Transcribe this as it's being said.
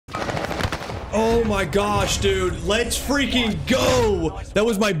Oh my gosh, dude. Let's freaking go. That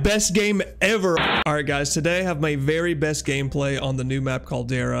was my best game ever. All right, guys. Today I have my very best gameplay on the new map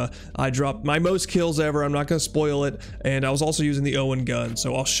Caldera. I dropped my most kills ever. I'm not going to spoil it. And I was also using the Owen gun.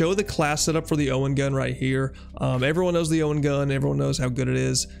 So I'll show the class setup for the Owen gun right here. Everyone knows the Owen gun. Everyone knows how good it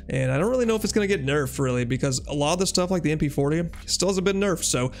is. And I don't really know if it's going to get nerfed really, because a lot of the stuff like the MP40 still has a bit nerfed.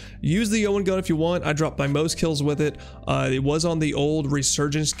 So use the Owen gun if you want. I dropped my most kills with it. It was on the old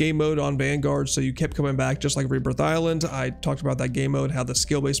Resurgence game mode on Vanguard, so you kept coming back just like Rebirth Island. I talked about that game mode, how the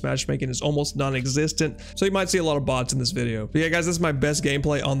skill-based matchmaking is almost non-existent, so you might see a lot of bots in this video. But yeah, guys, this is my best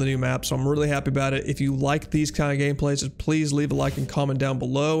gameplay on the new map, so I'm really happy about it. If you like these kind of gameplays, just please leave a like and comment down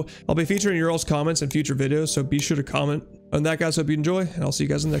below. I'll be featuring your all's comments in future videos, so be sure to comment. On that, guys, hope you enjoy, and I'll see you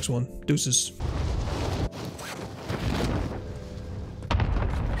guys in the next one. Deuces.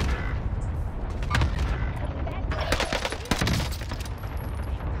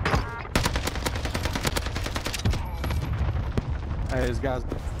 Hey, this guy's.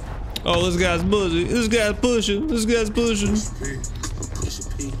 Oh, this guy's pushing. This guy's pushing. This guy's pushing.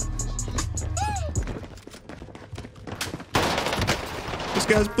 This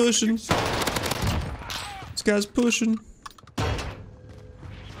guy's pushing. This guy's pushing.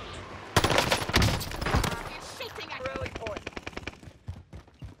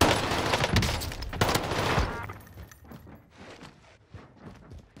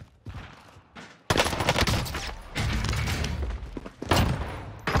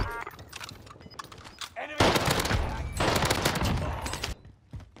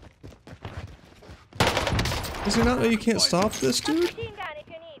 Does he not know you can't stop this, dude?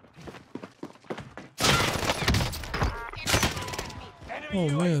 Oh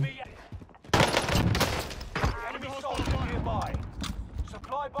man.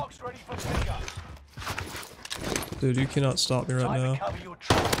 Dude, you cannot stop me right now.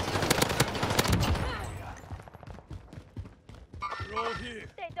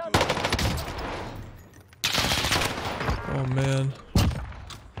 Oh man.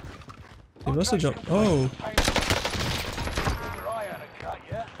 He must have jumped. Oh.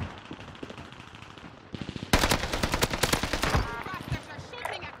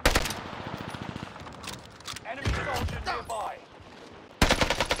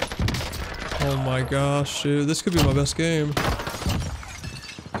 Oh my gosh, dude. This could be my best game.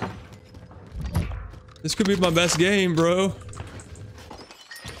 This could be my best game, bro.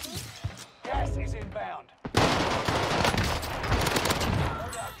 Gas is inbound.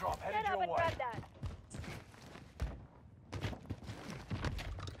 Drop headed your way.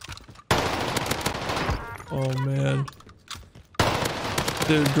 Oh man.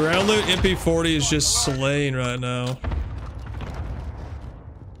 Dude, ground loot MP40 is just slaying right now.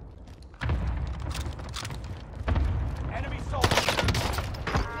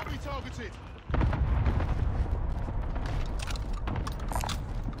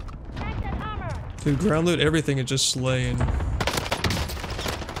 Dude, ground loot everything is just slaying.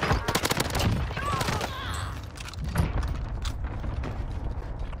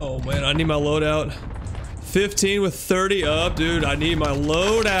 Oh man, I need my loadout. 15 with 30 up, dude. I need my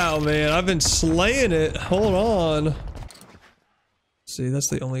loadout, man. I've been slaying it. Hold on. See, that's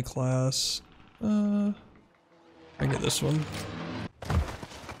the only class. I get this one.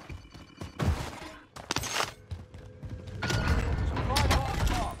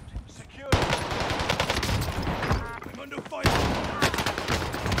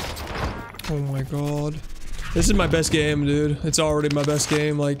 Oh my god. This is my best game, dude. It's already my best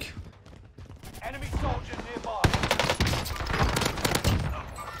game, like. Enemy soldier nearby.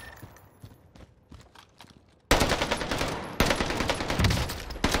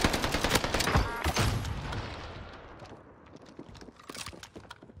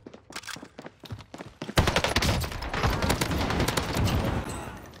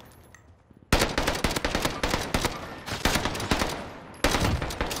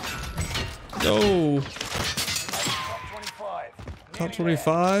 No. Top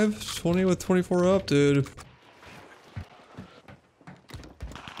 25? 20 with 24 up, dude.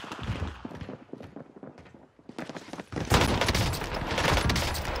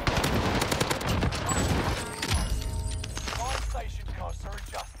 Station costs are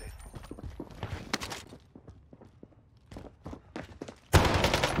adjusted.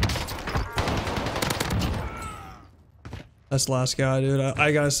 That's the last guy, dude.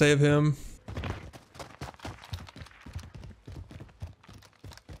 I gotta save him.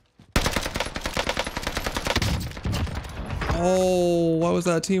 Oh, why was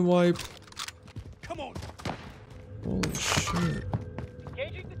that team wipe? Come on. Holy shit.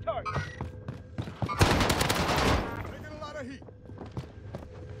 Engaging the target. Taking a lot of heat.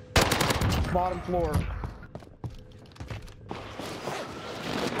 bottom floor.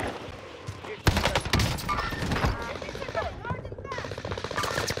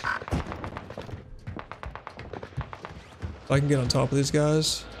 I can get on top of these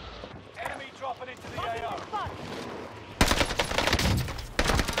guys. Enemy dropping into the AO.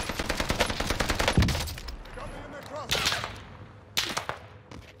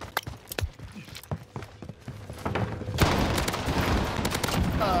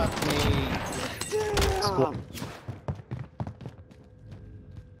 Fuck me.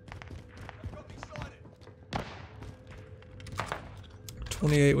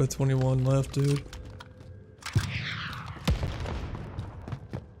 28 with 21 left, dude.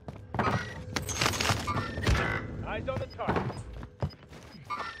 Eyes on the target.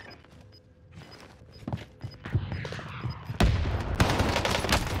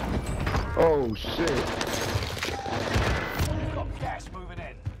 Oh shit. We've got gas moving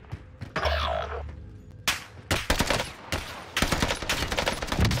in.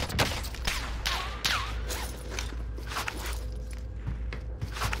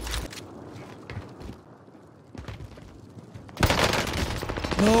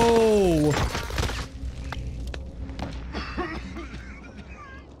 No!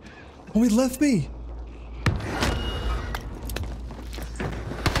 Oh, he left me!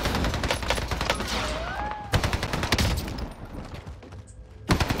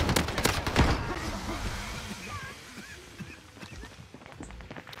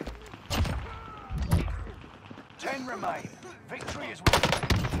 Remain. Victory is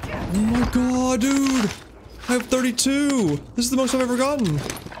Oh my god, dude! I have 32! This is the most I've ever gotten!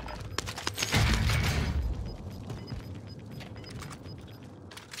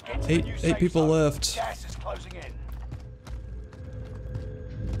 Eight people left. Gas is closing in.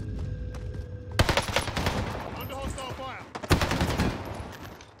 Under hostile fire.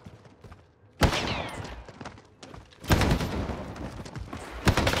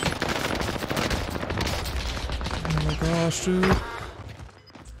 Oh my gosh, dude.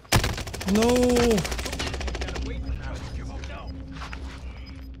 No!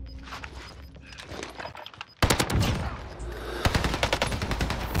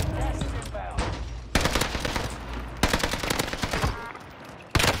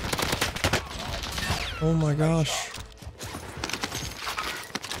 Oh my gosh.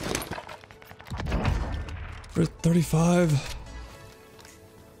 We're at 35.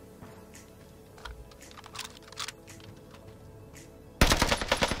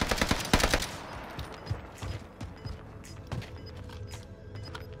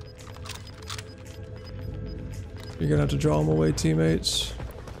 You're gonna have to draw them away, teammates.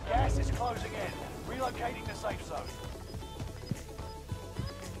 Gas is closing in. Relocating the safe zone.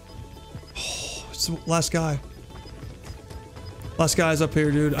 It's the last guy. Last guy's up here,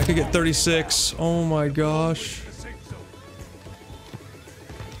 dude. I could get 36. Oh my gosh.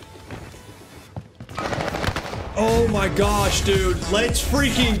 Oh my gosh, dude. Let's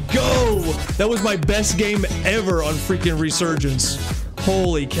freaking go! That was my best game ever on freaking Resurgence.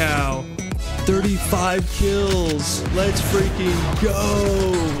 Holy cow. 35 kills. Let's freaking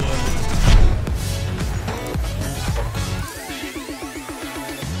go!